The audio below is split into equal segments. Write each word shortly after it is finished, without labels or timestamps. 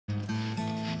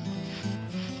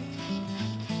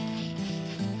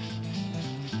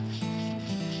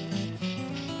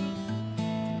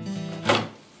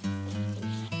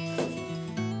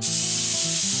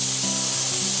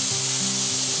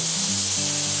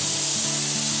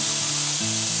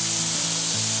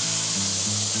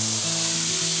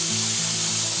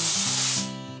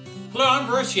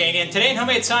Bruce Yeany, and today in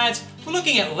Homemade Science, we're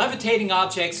looking at levitating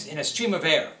objects in a stream of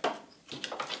air.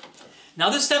 Now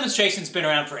this demonstration's been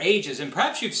around for ages, and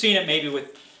perhaps you've seen it maybe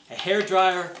with a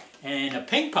hairdryer and a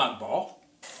ping pong ball.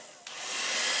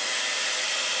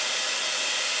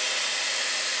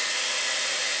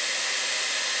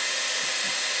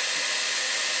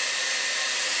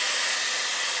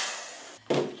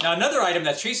 Now another item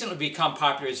that's recently become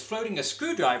popular is floating a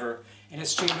screwdriver in a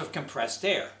stream of compressed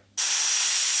air.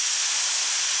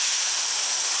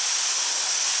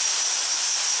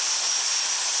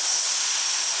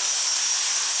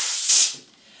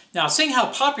 Now, seeing how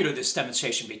popular this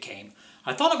demonstration became,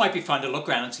 I thought it might be fun to look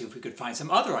around and see if we could find some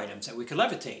other items that we could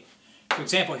levitate. For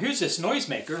example, here's this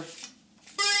noisemaker.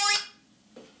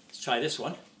 Let's try this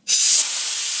one.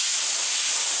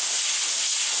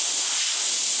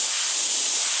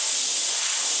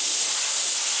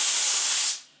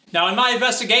 Now, in my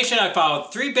investigation, I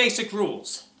followed 3 basic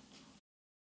rules.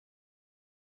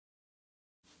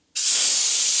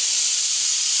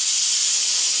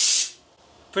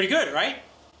 Pretty good, right?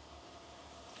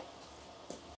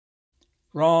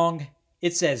 Wrong.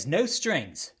 It says no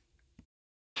strings.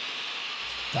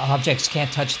 The objects can't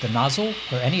touch the nozzle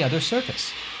or any other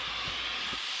surface.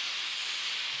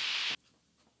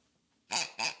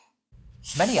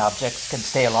 Many objects can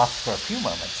stay aloft for a few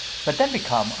moments, but then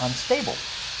become unstable.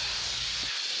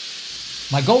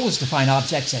 My goal was to find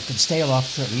objects that could stay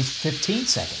aloft for at least 15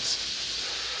 seconds.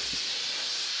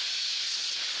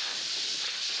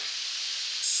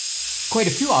 Quite a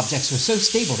few objects were so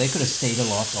stable they could have stayed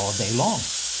aloft all day long.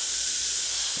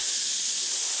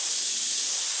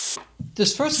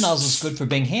 This first nozzle is good for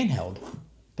being handheld,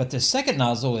 but the second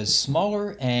nozzle is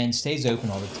smaller and stays open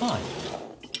all the time.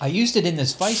 I used it in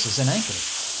this vise as an anchor.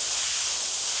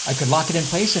 I could lock it in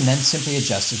place and then simply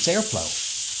adjust its airflow.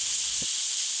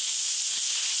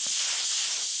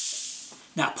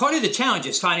 Now, part of the challenge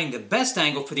is finding the best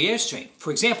angle for the airstream.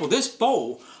 For example, this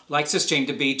bowl likes the stream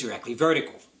to be directly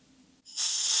vertical.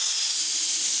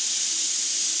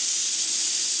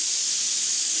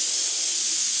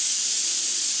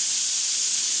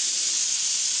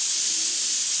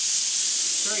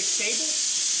 Very stable,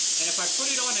 and if I put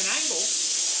it on an angle,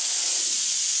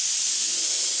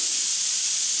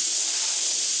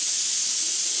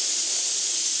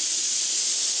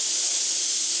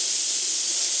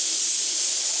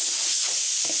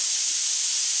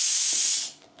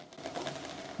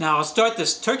 now I'll start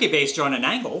this turkey baster on an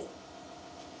angle.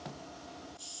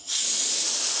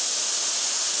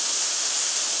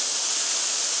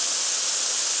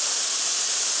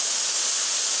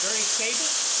 Very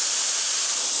stable.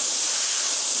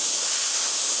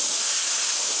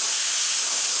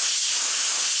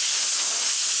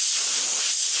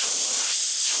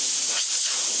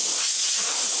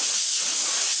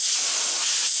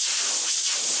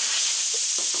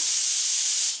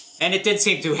 And it didn't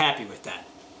seem too happy with that.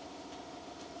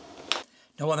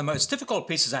 Now, one of the most difficult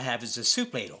pieces I have is the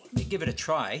soup ladle. Let me give it a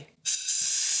try.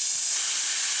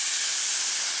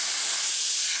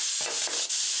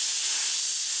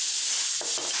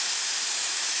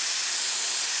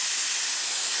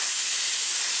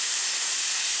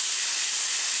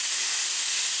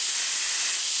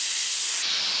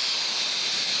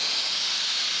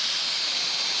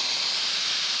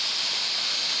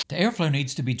 The airflow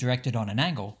needs to be directed on an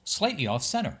angle, slightly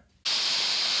off-center.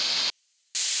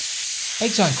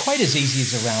 Eggs aren't quite as easy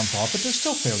as a round ball, but they're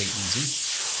still fairly easy.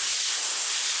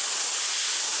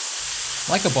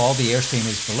 Like a ball, the airstream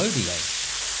is below the egg.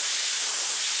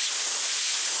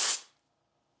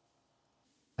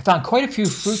 I found quite a few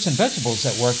fruits and vegetables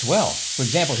that worked well. For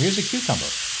example, here's a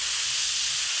cucumber.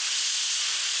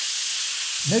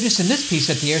 Notice in this piece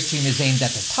that the airstream is aimed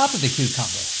at the top of the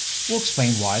cucumber. We'll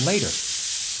explain why later.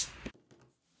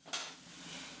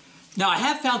 Now, I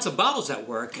have found some bottles that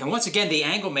work, and once again, the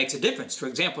angle makes a difference. For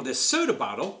example, this soda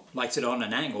bottle likes it on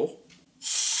an angle.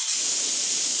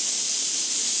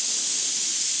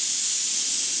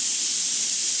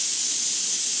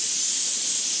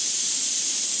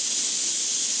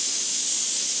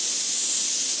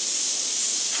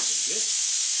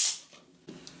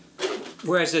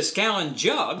 Whereas this gallon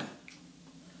jug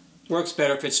works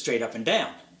better if it's straight up and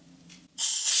down.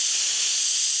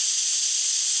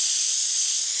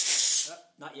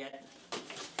 Not yet.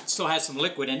 It still has some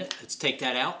liquid in it. Let's take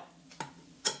that out.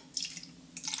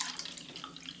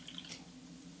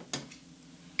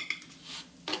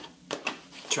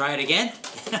 Try it again.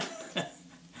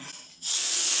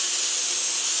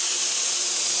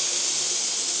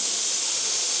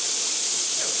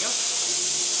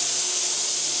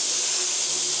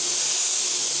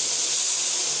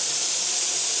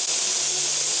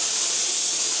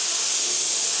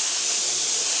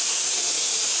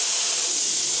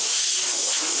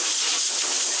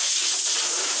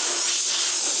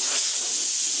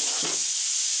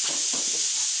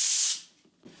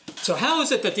 So how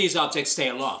is it that these objects stay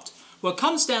aloft? Well, it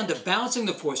comes down to balancing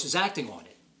the forces acting on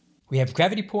it. We have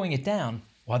gravity pulling it down,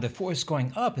 while the force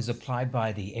going up is applied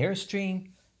by the airstream,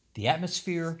 the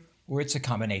atmosphere, or it's a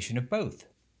combination of both.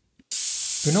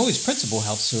 Bernoulli's principle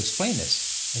helps to explain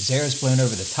this. As air is blown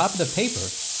over the top of the paper,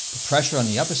 the pressure on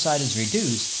the upper side is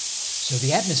reduced, so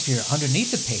the atmosphere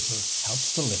underneath the paper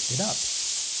helps to lift it up.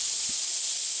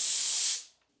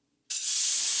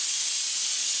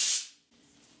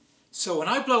 So when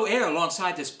I blow air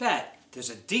alongside this bat,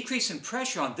 there's a decrease in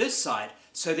pressure on this side,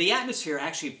 so the atmosphere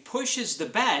actually pushes the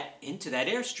bat into that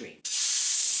airstream.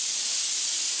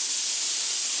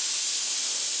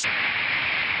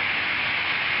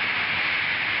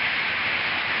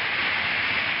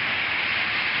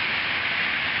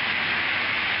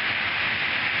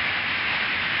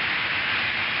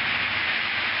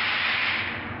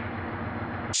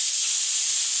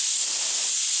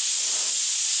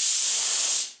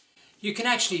 You can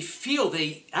actually feel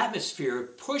the atmosphere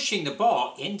pushing the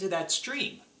ball into that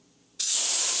stream.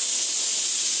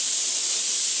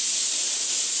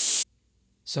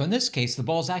 So in this case, the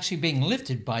ball is actually being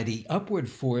lifted by the upward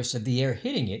force of the air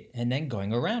hitting it and then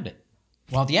going around it,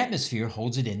 while the atmosphere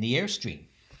holds it in the airstream.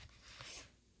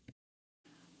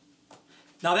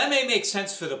 Now that may make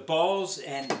sense for the balls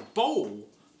and the bowl,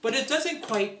 but it doesn't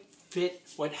quite fit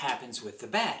what happens with the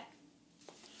bat.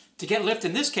 To get lift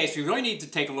in this case, we really need to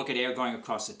take a look at air going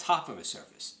across the top of a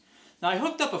surface. Now I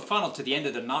hooked up a funnel to the end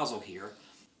of the nozzle here.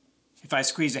 If I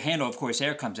squeeze the handle, of course,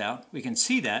 air comes out. We can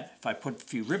see that if I put a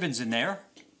few ribbons in there.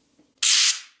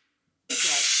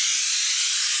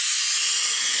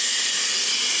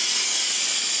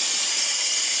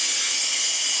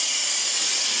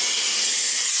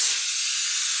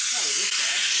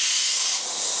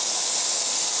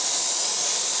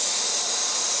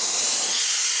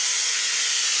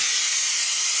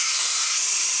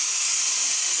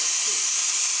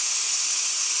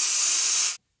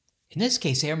 In this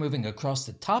case, air moving across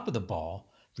the top of the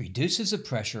ball reduces the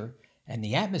pressure, and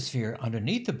the atmosphere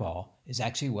underneath the ball is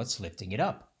actually what's lifting it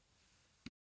up.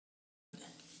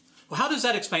 Well, how does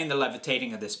that explain the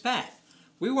levitating of this bat?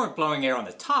 We weren't blowing air on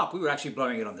the top, we were actually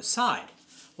blowing it on the side.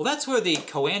 Well, that's where the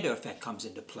Coanda effect comes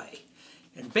into play.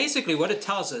 And basically what it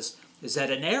tells us is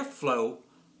that an airflow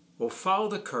will follow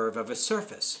the curve of a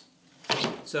surface.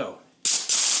 So,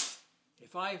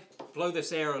 if I blow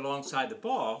this air alongside the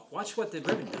ball, watch what the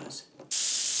ribbon does.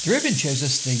 The ribbon shows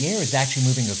us the air is actually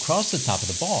moving across the top of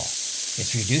the ball.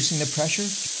 It's reducing the pressure.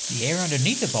 The air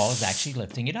underneath the ball is actually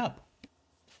lifting it up.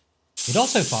 It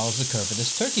also follows the curve of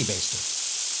this turkey baster.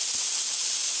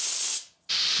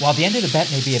 While the end of the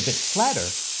bat may be a bit flatter,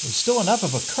 there's still enough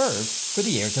of a curve for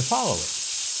the air to follow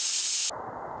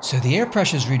it. So the air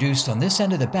pressure is reduced on this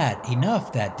end of the bat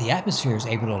enough that the atmosphere is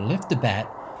able to lift the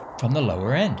bat from the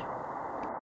lower end.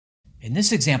 In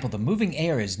this example, the moving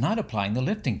air is not applying the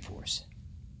lifting force.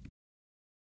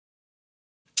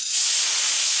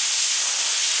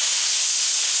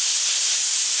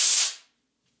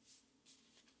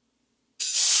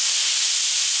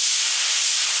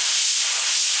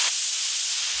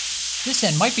 This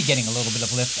end might be getting a little bit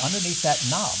of lift underneath that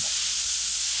knob.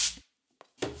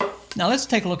 Now let's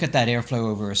take a look at that airflow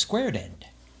over a squared end.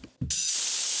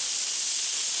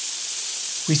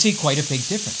 We see quite a big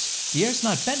difference. The air's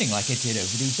not bending like it did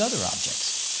over these other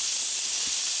objects.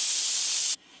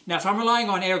 Now if I'm relying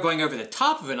on air going over the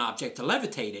top of an object to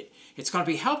levitate it, it's going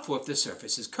to be helpful if the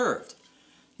surface is curved.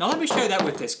 Now let me show you that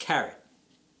with this carrot.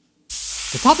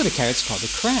 The top of the carrot is called the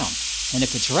crown, and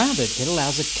if it's rounded, it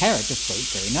allows the carrot to float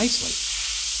very nicely.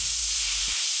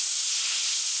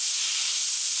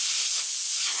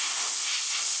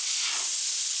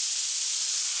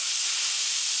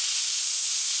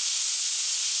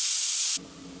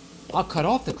 I'll cut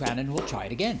off the crown and we'll try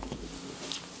it again.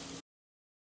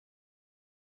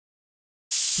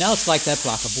 Now it's like that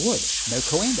block of wood, no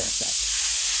Coanda effect.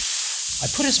 I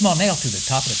put a small nail through the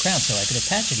top of the crown so I could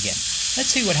attach it again.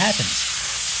 Let's see what happens.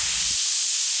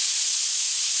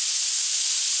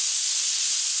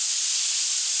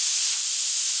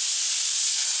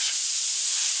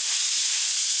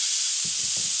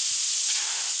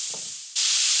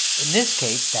 In this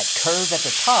case, that curve at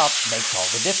the top makes all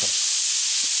the difference.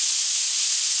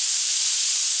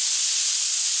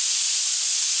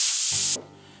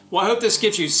 Well, I hope this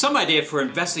gives you some idea for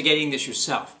investigating this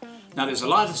yourself. Now, there's a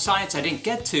lot of science I didn't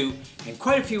get to, and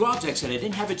quite a few objects that I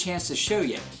didn't have a chance to show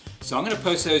yet. So I'm going to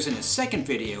post those in the second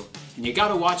video, and you got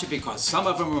to watch it because some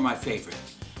of them are my favorite.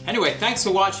 Anyway, thanks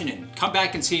for watching, and come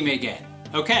back and see me again.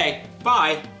 Okay,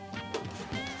 bye!